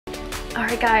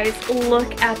Alright guys,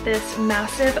 look at this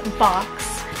massive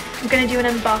box. I'm gonna do an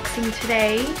unboxing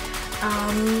today,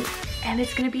 and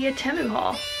it's gonna be a Temu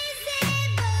haul.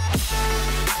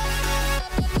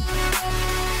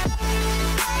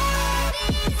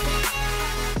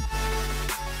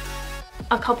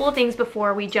 A couple of things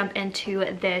before we jump into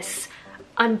this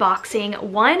unboxing.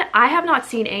 One, I have not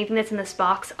seen anything that's in this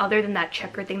box other than that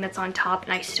checkered thing that's on top,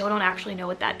 and I still don't actually know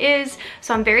what that is,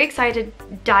 so I'm very excited to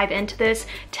dive into this.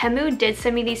 Temu did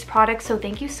send me these products, so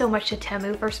thank you so much to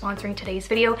Temu for sponsoring today's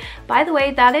video. By the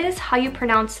way, that is how you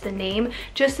pronounce the name,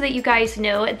 just so that you guys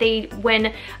know.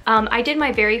 When I did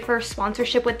my very first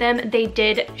sponsorship with them, they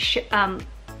did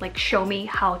show me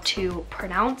how to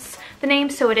pronounce the name,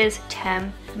 so it is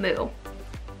Temu,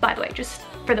 by the way, just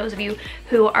for those of you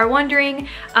who are wondering.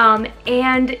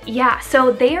 And yeah,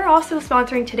 so they are also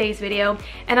sponsoring today's video,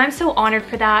 and I'm so honored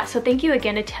for that. So thank you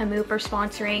again to Temu for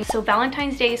sponsoring. So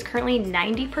Valentine's Day is currently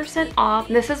 90% off.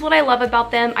 This is what I love about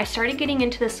them. I started getting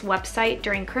into this website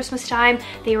during Christmas time.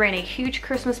 They ran a huge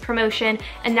Christmas promotion,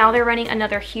 and now they're running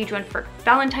another huge one for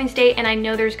Valentine's Day, and I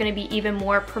know there's going to be even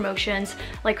more promotions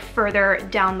like further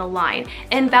down the line.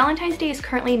 And Valentine's Day is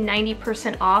currently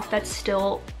 90% off. That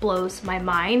still blows my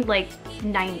mind. Like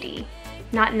 90,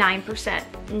 not 9%,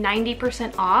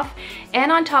 90% off.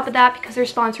 And on top of that, because they're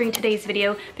sponsoring today's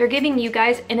video, they're giving you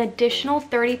guys an additional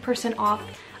 30% off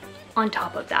on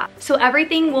top of that. So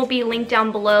everything will be linked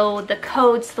down below, the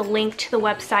codes, the link to the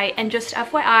website, and just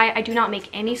FYI, I do not make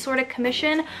any sort of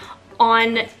commission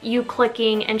on you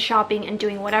clicking and shopping and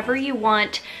doing whatever you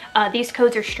want. These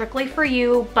codes are strictly for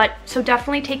you, but so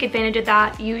definitely take advantage of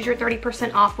that. Use your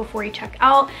 30% off before you check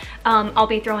out. I'll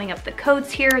be throwing up the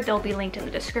codes here. They'll be linked in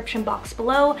the description box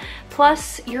below.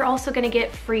 Plus, you're also gonna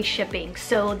get free shipping.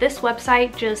 So this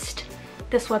website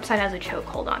has a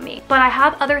chokehold on me. But I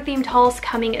have other themed hauls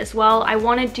coming as well. I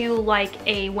wanna do like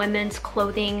a women's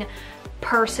clothing,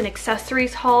 purse and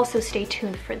accessories haul, so stay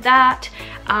tuned for that.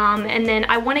 And then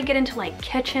I want to get into like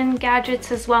kitchen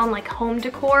gadgets as well, and like home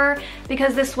decor,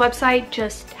 because this website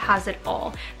just has it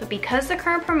all. But because the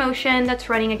current promotion that's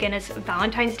running again is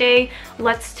Valentine's Day,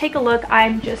 let's take a look.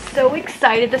 I'm just so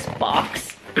excited. This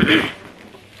box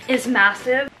is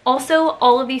massive. Also,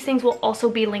 all of these things will also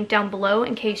be linked down below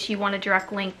in case you want a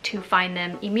direct link to find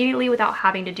them immediately without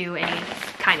having to do any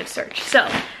kind of search. So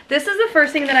this is the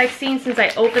first thing that I've seen since I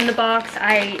opened the box.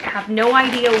 I have no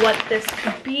idea what this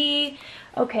could be.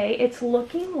 Okay, it's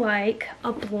looking like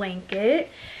a blanket,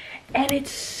 and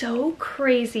it's so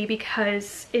crazy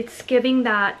because it's giving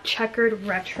that checkered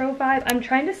retro vibe. I'm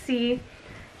trying to see.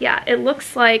 Yeah, it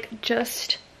looks like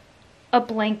just a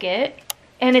blanket.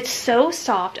 And it's so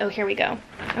soft. Oh, here we go.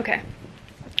 Okay.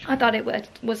 I thought it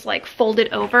was like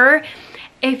folded over.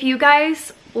 If you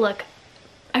guys, look,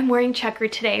 I'm wearing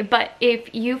checkered today, but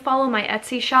if you follow my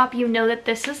Etsy shop, you know that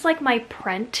this is like my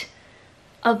print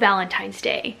of Valentine's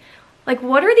Day. Like,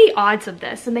 what are the odds of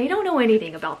this? And they don't know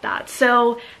anything about that.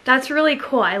 So that's really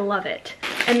cool. I love it.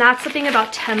 And that's the thing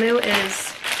about Temu,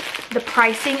 is the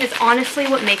pricing is honestly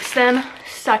what makes them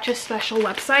such a special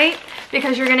website,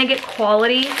 because you're gonna get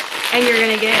quality and you're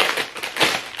gonna get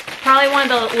probably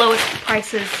one of the lowest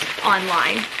prices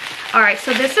online. All right,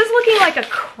 so this is looking like a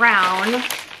crown.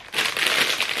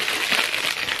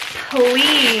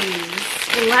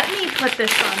 Please let me put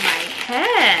this on my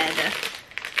head.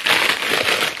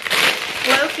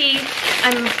 Loki,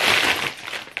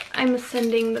 I'm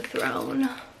ascending the throne.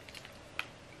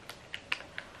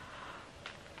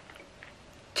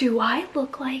 Do I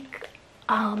look like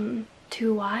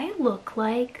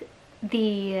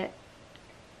the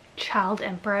child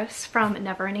empress from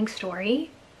Neverending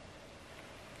Story?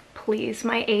 Please,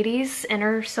 my 80s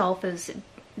inner self is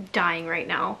dying right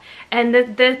now. And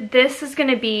this is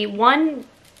gonna be, one,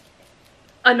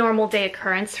 a normal day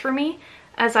occurrence for me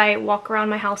as I walk around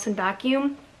my house and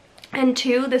vacuum, and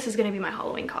two, this is gonna be my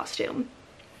Halloween costume.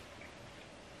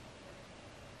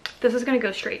 This is gonna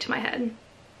go straight to my head.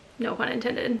 No pun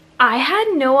intended. I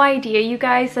had no idea, you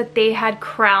guys, that they had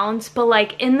crowns, but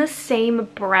like in the same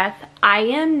breath, I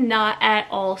am not at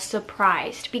all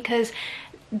surprised, because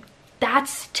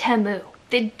that's Temu.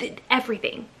 They did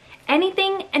everything.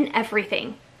 Anything and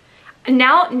everything.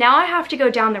 Now I have to go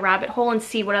down the rabbit hole and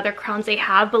see what other crowns they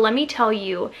have, but let me tell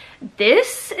you,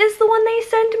 this is the one they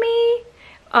sent me.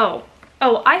 Oh,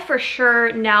 I for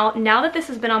sure, now that this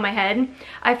has been on my head,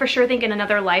 I for sure think in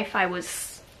another life I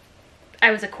was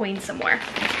a queen somewhere.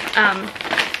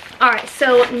 All right,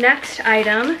 so next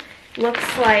item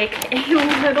looks like a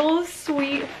little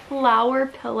sweet flower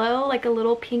pillow, like a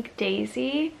little pink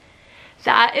daisy.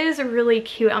 That is really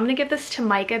cute. I'm gonna give this to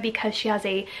Micah because she has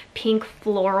a pink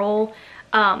floral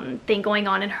thing going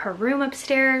on in her room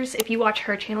upstairs. If you watch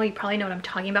her channel, you probably know what I'm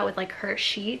talking about with like her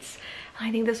sheets.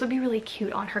 I think this would be really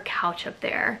cute on her couch up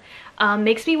there.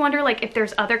 Makes me wonder like if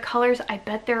there's other colors. I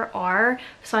bet there are,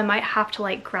 so I might have to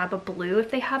like grab a blue if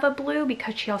they have a blue,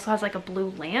 because she also has like a blue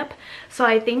lamp. So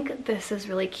I think this is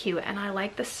really cute and I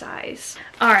like the size.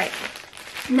 All right,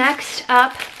 next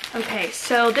up, okay,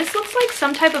 so this looks like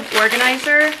some type of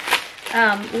organizer.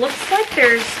 Looks like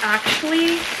there's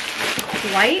actually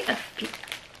quite a few.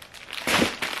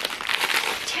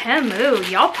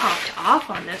 Temu, y'all popped off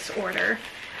on this order.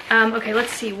 Okay,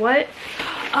 let's see what.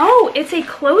 Oh, it's a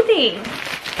clothing.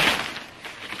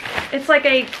 It's like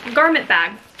a garment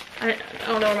bag. I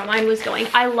don't know where my mind was going.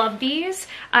 I love these.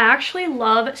 I actually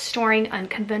love storing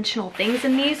unconventional things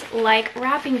in these, like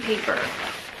wrapping paper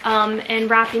and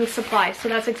wrapping supplies. So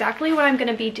that's exactly what I'm going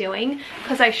to be doing,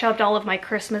 because I shoved all of my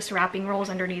Christmas wrapping rolls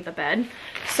underneath the bed.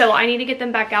 So I need to get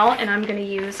them back out, and I'm going to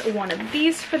use one of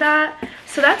these for that.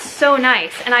 So that's so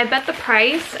nice. And I bet the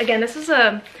price, again, this is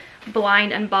a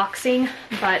blind unboxing,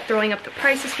 but throwing up the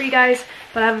prices for you guys,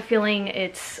 but I have a feeling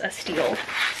it's a steal.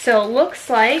 So it looks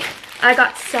like I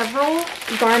got several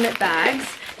garment bags.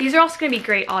 These are also going to be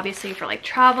great obviously for like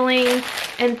traveling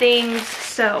and things.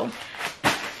 So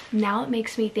now it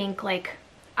makes me think like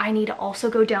I need to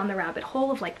also go down the rabbit hole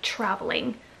of like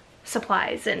traveling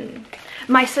supplies. And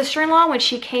my sister-in-law, when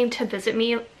she came to visit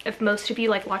me, if most of you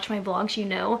like watch my vlogs, you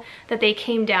know that they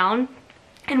came down.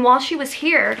 And while she was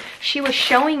here, she was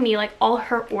showing me like all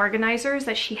her organizers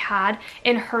that she had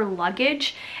in her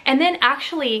luggage. And then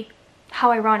actually,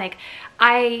 how ironic,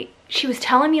 she was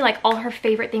telling me like all her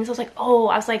favorite things. I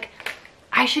was like,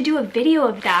 I should do a video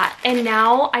of that. And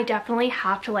now I definitely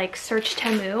have to like search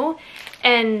Temu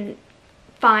and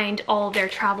find all of their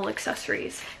travel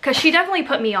accessories, because she definitely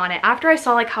put me on it after I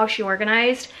saw like how she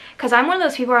organized. Because I'm one of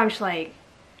those people where I'm just like,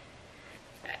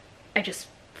 I just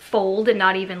fold and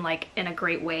not even like in a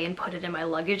great way and put it in my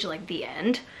luggage, like the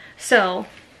end. So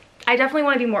I definitely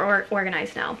want to be more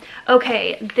organized now.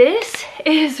 Okay, this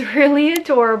is really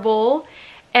adorable,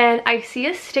 and I see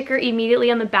a sticker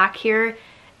immediately on the back here,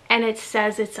 and it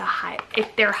says it's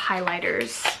they're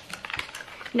highlighters.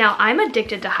 Now I'm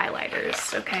addicted to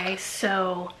highlighters, okay,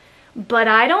 so, but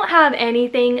I don't have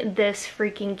anything this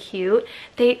freaking cute.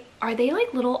 Are they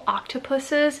like little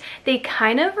octopuses? They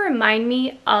kind of remind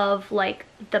me of like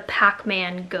the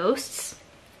Pac-Man ghosts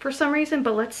for some reason,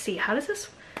 but let's see, how does this,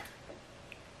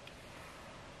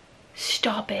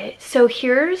 stop it. So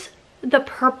here's the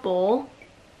purple,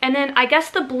 and then I guess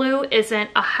the blue isn't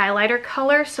a highlighter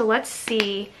color, so let's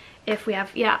see if we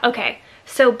have, yeah, okay.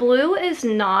 So blue is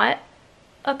not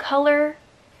a color,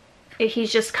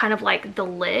 he's just kind of like the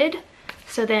lid.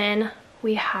 So then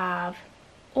we have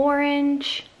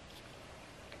orange.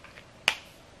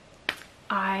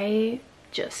 I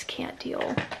just can't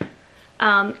deal.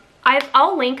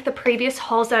 I'll link the previous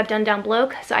hauls that I've done down below,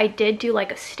 because I did do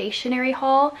like a stationery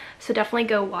haul, so definitely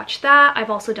go watch that. I've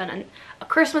also done a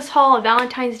Christmas haul, a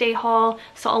Valentine's Day haul,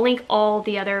 so I'll link all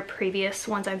the other previous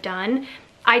ones I've done.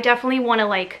 I definitely want to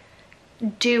like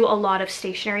do a lot of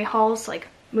stationery hauls like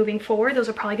moving forward. Those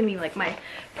are probably gonna be like my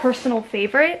personal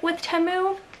favorite with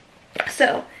Temu.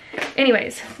 So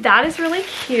anyways, that is really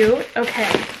cute.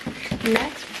 Okay,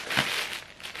 next,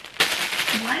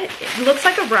 what? It looks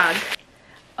like a rug.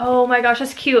 Oh my gosh,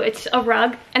 that's cute. It's a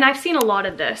rug, and I've seen a lot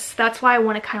of this. That's why I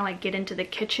want to kind of like get into the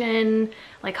kitchen,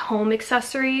 like home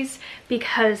accessories,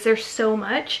 because there's so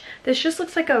much. This just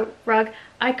looks like a rug.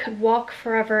 I could walk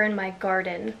forever in my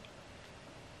garden.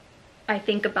 I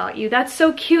think about you. That's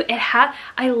so cute.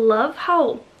 I love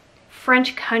how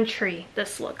French country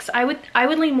this looks. I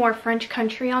would lean more French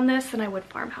country on this than I would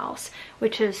farmhouse,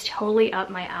 which is totally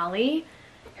up my alley.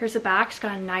 Here's the back. It's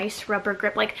got a nice rubber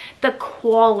grip. Like, the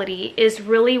quality is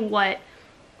really what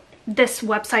this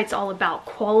website's all about.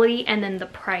 Quality, and then the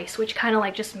price, which kind of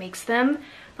like just makes them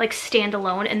like stand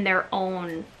alone in their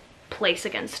own place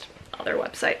against other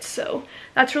websites. So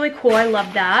that's really cool. I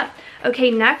love that.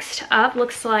 Okay, next up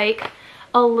looks like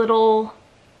a little,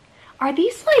 are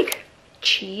these like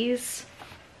cheese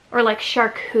or like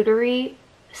charcuterie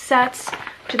sets?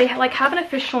 Do they like have an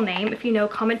official name? If you know,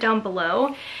 comment down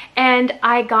below. And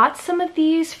I got some of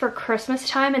these for Christmas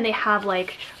time, and they have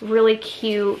like really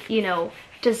cute, you know,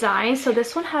 designs. So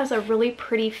this one has a really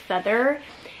pretty feather,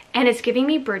 and it's giving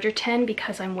me Bridgerton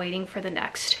because I'm waiting for the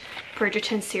next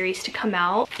Bridgerton series to come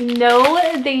out.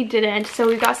 No, they didn't. So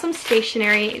we've got some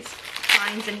stationery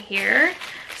finds in here.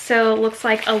 So it looks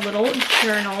like a little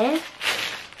journal,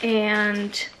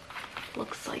 and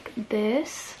looks like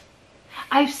this.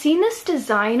 I've seen this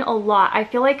design a lot. I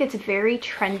feel like it's very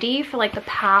trendy for like the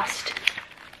past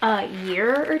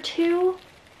year or two.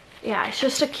 Yeah, it's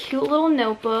just a cute little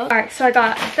notebook. All right, so I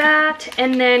got that,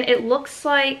 and then it looks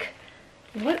like,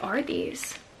 what are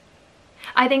these?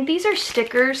 I think these are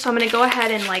stickers, so I'm gonna go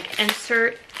ahead and like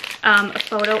insert a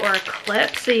photo or a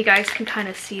clip so you guys can kind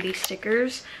of see these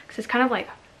stickers, because it's kind of like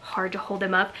hard to hold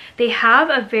them up. They have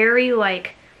a very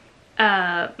like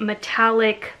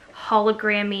metallic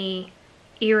hologrammy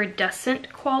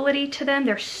iridescent quality to them.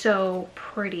 They're so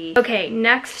pretty. Okay,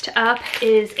 next up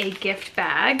is a gift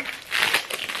bag.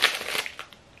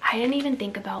 I didn't even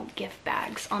think about gift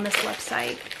bags on this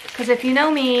website, because if you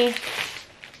know me,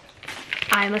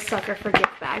 I'm a sucker for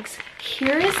gift bags.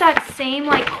 Here is that same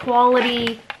like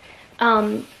quality,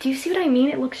 do you see what I mean?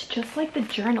 It looks just like the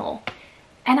journal.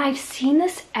 And I've seen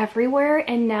this everywhere,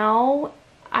 and now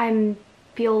I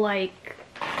feel like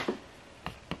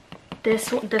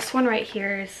this one right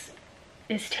here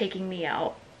is taking me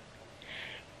out.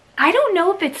 I don't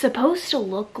know if it's supposed to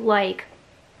look like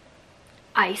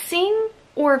icing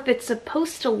or if it's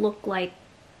supposed to look like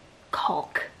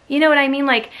caulk. You know what I mean?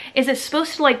 Like, is it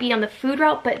supposed to like be on the food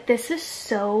route? But this is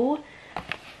so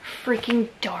freaking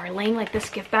darling, like this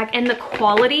gift bag, and the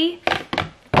quality.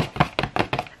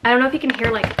 I don't know if you can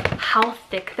hear like how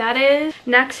thick that is.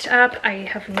 Next up, I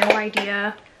have no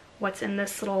idea what's in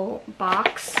this little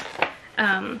box.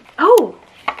 Oh,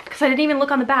 because I didn't even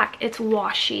look on the back. It's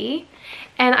washi,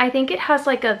 and I think it has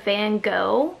like a Van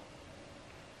Gogh.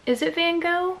 Is it Van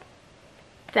Gogh?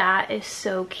 That is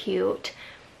so cute.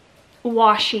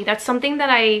 Washi, that's something that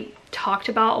I talked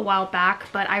about a while back,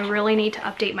 but I really need to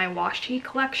update my washi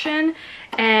collection.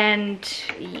 And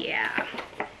yeah,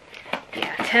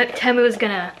 Temu's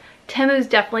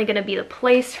definitely gonna be the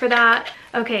place for that.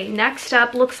 Okay, next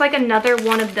up, looks like another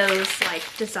one of those like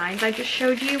designs I just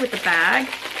showed you with the bag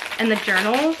and the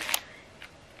journal.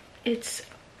 It's,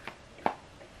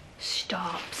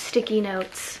 stop, sticky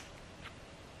notes.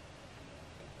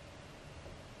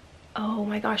 Oh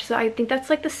my gosh, so I think that's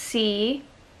like the sea.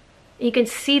 You can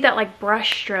see that like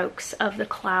brush strokes of the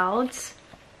clouds.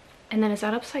 And then is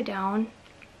that upside down?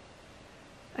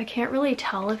 I can't really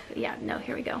tell if, yeah, no,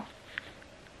 here we go.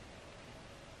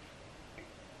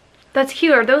 That's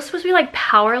cute. Are those supposed to be like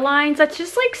power lines? That's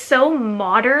just like so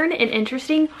modern and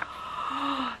interesting.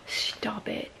 Stop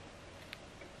it.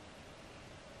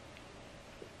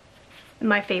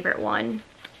 My favorite one.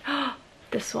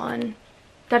 This one.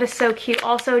 That is so cute.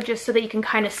 Also, just so that you can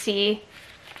kind of see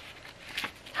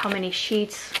how many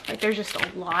sheets. Like, there's just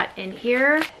a lot in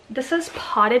here. This says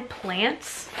potted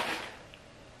plants.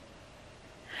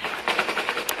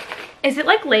 Is it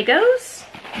like Legos?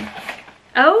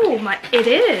 Oh my, it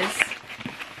is.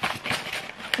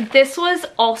 This was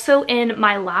also in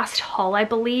my last haul, I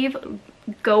believe.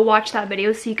 Go watch that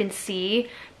video so you can see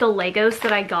the Legos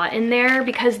that I got in there,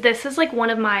 because this is like one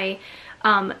of my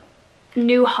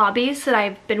new hobbies that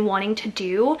I've been wanting to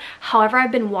do. However,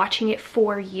 I've been watching it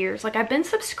for years. Like, I've been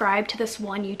subscribed to this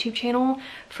one YouTube channel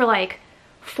for like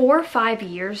 4 or 5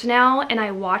 years now, and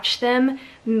I watch them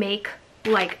make,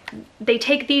 like, they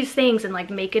take these things and like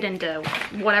make it into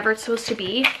whatever it's supposed to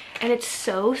be, and it's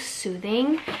so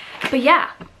soothing. But yeah,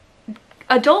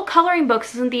 adult coloring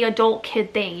books isn't the adult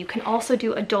kid thing. You can also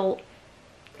do adult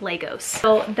Legos.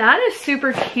 So that is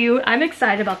super cute. I'm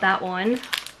excited about that one.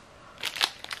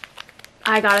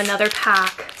 I got another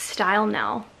pack. Style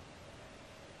Now.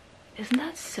 Isn't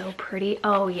that so pretty?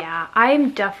 Oh yeah, I'm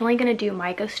definitely gonna do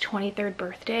Micah's 23rd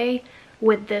birthday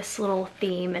with this little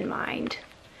theme in mind.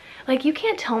 Like, you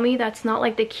can't tell me that's not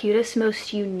like the cutest,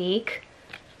 most unique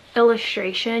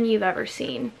illustration you've ever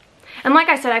seen. And like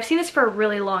I said, I've seen this for a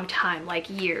really long time, like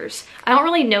years. I don't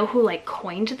really know who like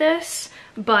coined this,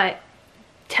 but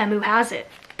Temu has it.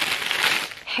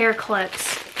 Hair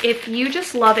clips. If you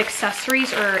just love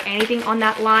accessories or anything on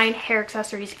that line, hair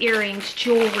accessories, earrings,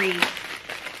 jewelry,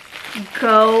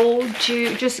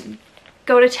 just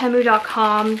go to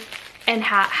temu.com and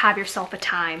have yourself a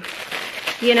time.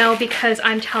 You know, because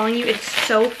I'm telling you, it's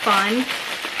so fun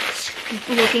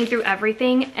looking through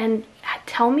everything. And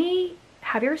tell me,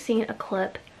 have you ever seen a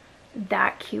clip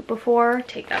that cute before?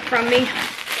 Take that from me. I'm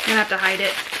gonna have to hide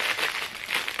it.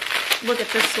 Look at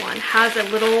this one. Has a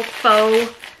little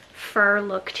faux fur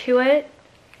look to it.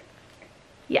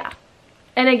 Yeah.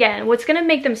 And again, what's gonna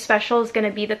make them special is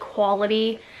gonna be the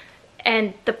quality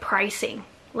and the pricing.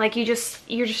 Like, you're just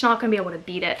not gonna be able to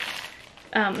beat it.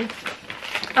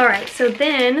 All right, so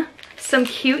then some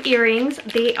cute earrings.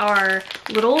 They are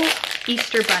little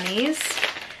Easter bunnies.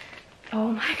 Oh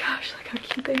my gosh, look how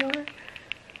cute they are.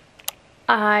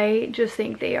 I just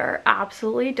think they are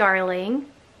absolutely darling.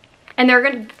 And they're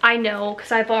gonna, I know,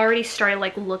 because I've already started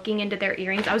like looking into their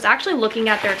earrings. I was actually looking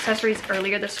at their accessories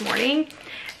earlier this morning,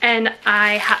 and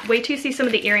wait till you see some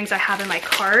of the earrings I have in my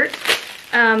cart.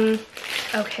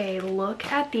 Okay, look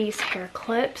at these hair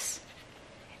clips.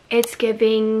 It's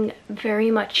giving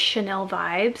very much Chanel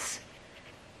vibes,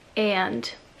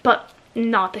 but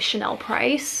not the Chanel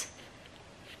price.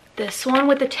 This one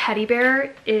with the teddy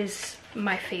bear is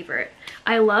my favorite.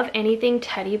 I love anything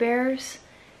teddy bears,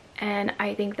 and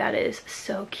I think that is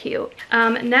so cute.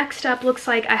 Next up, looks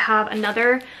like I have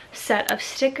another set of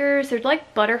stickers. They're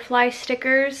like butterfly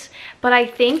stickers, but I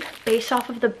think based off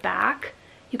of the back,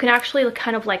 you can actually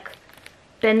kind of like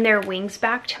bend their wings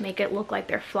back to make it look like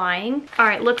they're flying. All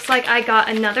right, looks like I got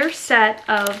another set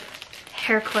of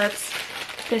hair clips.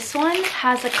 This one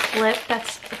has a clip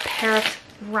that's a pair of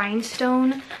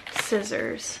rhinestone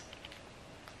scissors.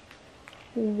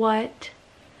 What?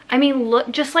 I mean,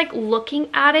 look, just like looking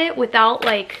at it without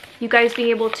like you guys being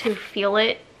able to feel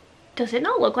it, does it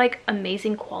not look like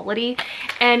amazing quality?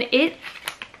 And it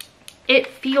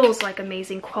feels like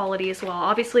amazing quality as well,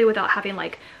 obviously without having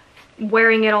like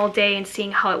wearing it all day and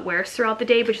seeing how it wears throughout the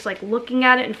day, but just like looking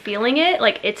at it and feeling it,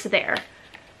 like it's there.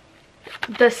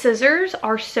 The scissors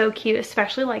are so cute,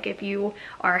 especially like if you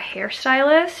are a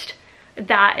hairstylist.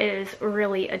 That is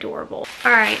really adorable.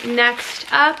 All right, next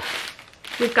up,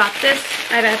 we've got this.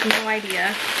 I have no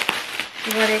idea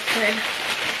what it could.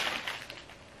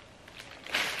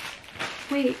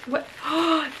 Wait, what?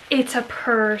 Oh, it's a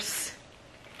purse.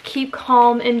 Keep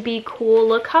calm and be cool.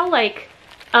 Look how like,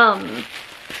 what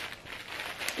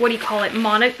do you call it,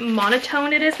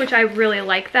 monotone it is, which I really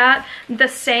like that. The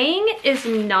saying is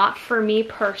not for me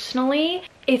personally.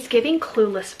 It's giving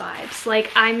Clueless vibes. Like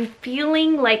I'm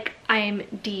feeling like I'm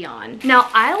Dion. Now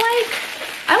I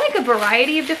like a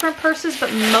variety of different purses,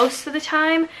 but most of the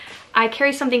time I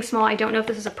carry something small. I don't know if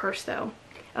this is a purse though.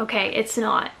 Okay, it's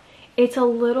not. It's a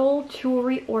little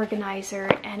jewelry organizer,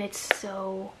 and it's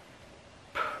so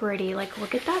pretty. Like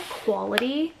look at that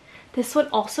quality. This would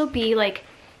also be like,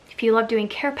 if you love doing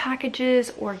care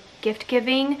packages or gift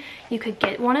giving, you could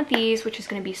get one of these, which is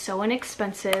going to be so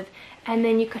inexpensive, and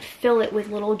then you could fill it with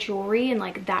little jewelry and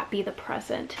like that be the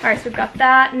present. All right, so we've got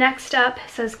that. Next up, it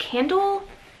says Candle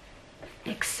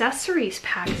Accessories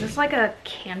Pack. Is this like a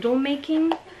candle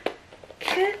making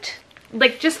kit?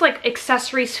 Like just like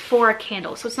accessories for a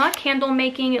candle. So it's not candle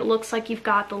making. It looks like you've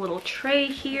got the little tray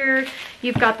here.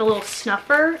 You've got the little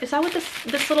snuffer. Is that what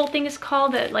this little thing is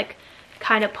called, that like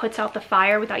kind of puts out the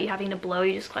fire without you having to blow?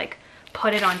 You just like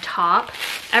put it on top.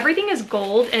 Everything is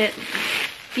gold, and it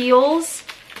feels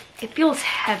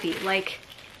heavy. Like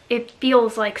it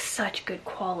feels like such good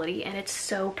quality, and it's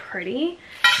so pretty.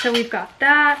 So we've got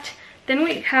that. Then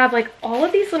we have like all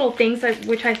of these little things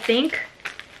which I think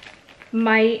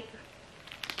might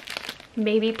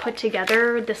maybe put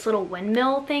together this little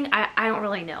windmill thing. I don't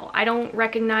really know. I don't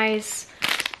recognize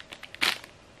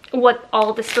what all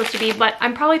of this is supposed to be, but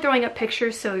I'm probably throwing up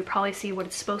pictures, so you probably see what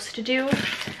it's supposed to do.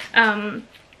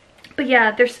 But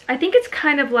yeah, I think it's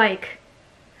kind of like,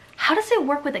 how does it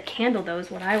work with a candle though,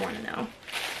 is what I want to know.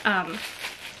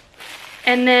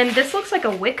 And then this looks like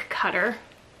a wick cutter.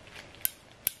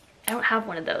 I don't have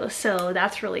one of those, so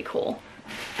that's really cool.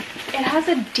 It has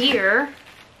a deer.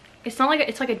 It's not like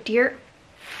it's like a deer.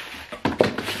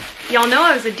 Y'all know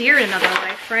I was a deer in another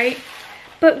life, right?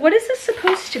 But what is this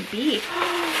supposed to be?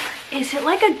 Is it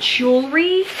like a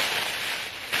jewelry?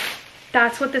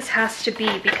 That's what this has to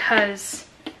be, because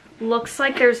looks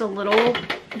like there's a little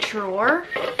drawer.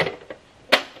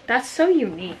 That's so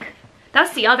unique.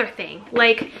 That's the other thing.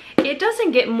 Like, it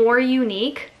doesn't get more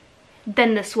unique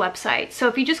than this website. So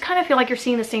if you just kind of feel like you're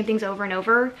seeing the same things over and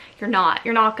over, you're not.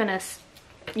 You're gonna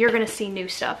see new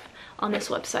stuff on this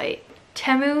website.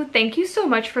 Temu, thank you so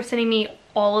much for sending me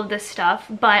all of this stuff,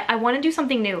 but I want to do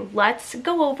something new. Let's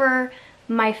go over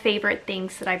my favorite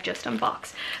things that I've just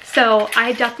unboxed. So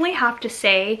I definitely have to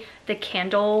say the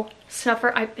candle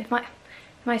snuffer. Am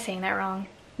I saying that wrong?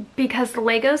 Because the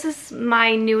Legos is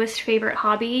my newest favorite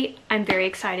hobby, I'm very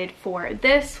excited for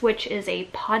this, which is a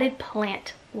potted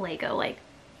plant Lego. Like,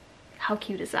 how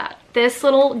cute is that? This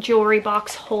little jewelry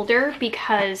box holder,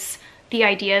 because the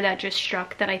idea that just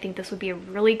struck that I think this would be a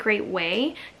really great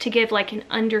way to give like an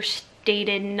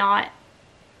understated, not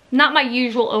my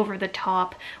usual over the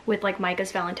top with like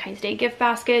Micah's Valentine's Day gift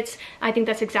baskets. I think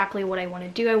that's exactly what I want to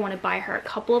do. I want to buy her a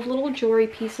couple of little jewelry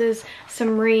pieces,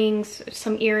 some rings,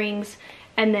 some earrings,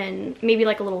 and then maybe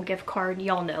like a little gift card,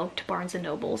 y'all know, to Barnes and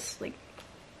Nobles. Like,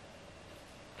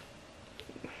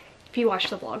 if you watch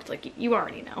the vlogs, like you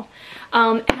already know.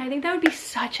 And I think that would be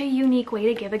such a unique way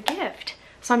to give a gift.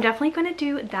 So I'm definitely going to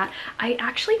do that. I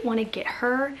actually want to get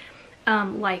her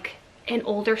like an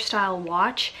older style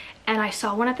watch, and I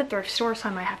saw one at the thrift store, so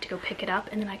I might have to go pick it up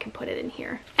and then I can put it in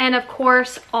here. And of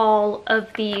course, all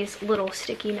of these little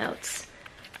sticky notes.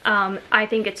 I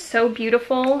think it's so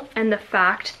beautiful, and the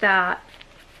fact that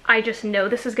I just know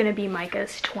this is gonna be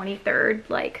Micah's 23rd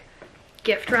like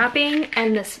gift wrapping,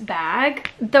 and this bag,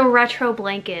 the retro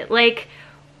blanket, like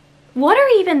what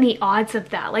are even the odds of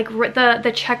that? Like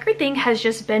the checkered thing has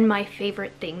just been my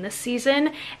favorite thing this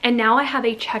season, and now I have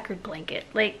a checkered blanket.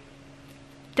 Like,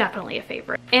 definitely a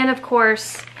favorite. And of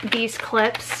course, these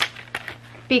clips,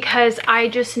 because I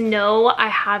just know I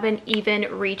haven't even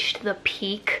reached the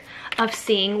peak of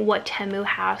seeing what Temu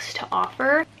has to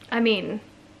offer. I mean,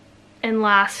 and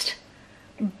last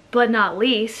but not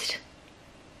least,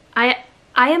 I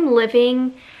am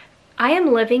living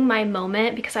my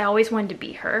moment, because I always wanted to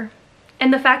be her.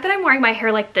 And the fact that I'm wearing my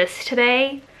hair like this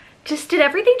today, did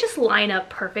everything just line up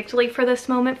perfectly for this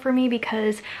moment for me,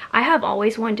 because I have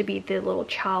always wanted to be the little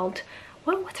child,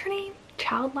 what's her name?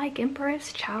 Childlike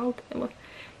Empress?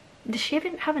 Does she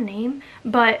even have a name?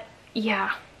 But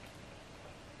yeah.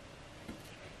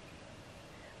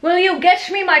 Will you get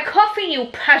me my coffee, you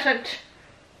peasant?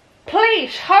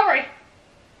 Please, hurry.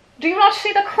 Do you not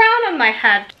see the crown on my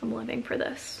head? I'm living for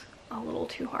this a little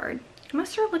too hard. I'm gonna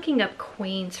start looking up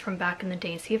queens from back in the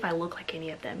day and see if I look like any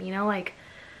of them, you know, like,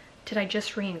 did I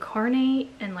just reincarnate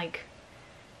and like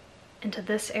into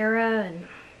this era? And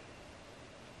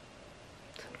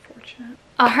it's unfortunate.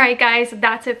 All right guys,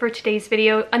 that's it for today's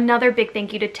video. Another big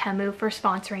thank you to Temu for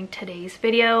sponsoring today's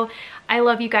video. I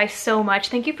love you guys so much.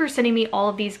 Thank you for sending me all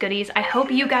of these goodies. I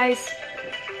hope you guys...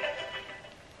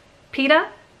 PETA?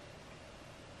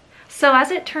 So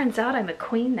as it turns out, I'm a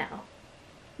queen now.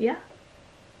 Yeah?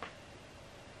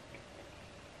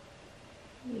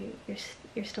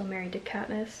 You're still married to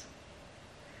Katniss?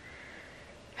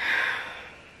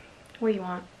 What do you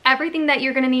want? Everything that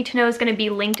you're gonna need to know is gonna be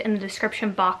linked in the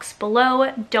description box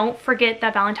below. Don't forget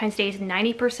that Valentine's Day is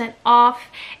 90% off,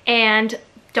 and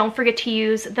don't forget to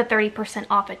use the 30%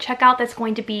 off at checkout. That's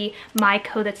going to be my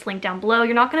code that's linked down below.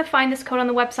 You're not going to find this code on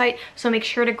the website, so make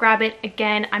sure to grab it.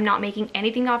 Again, I'm not making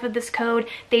anything off of this code.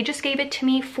 They just gave it to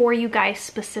me for you guys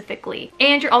specifically.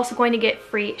 And you're also going to get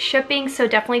free shipping, so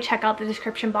definitely check out the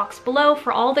description box below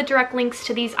for all the direct links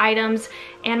to these items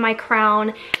and my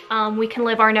crown. We can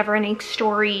live our never-ending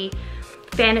story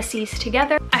fantasies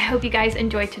together. I hope you guys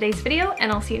enjoyed today's video, and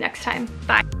I'll see you next time.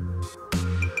 Bye.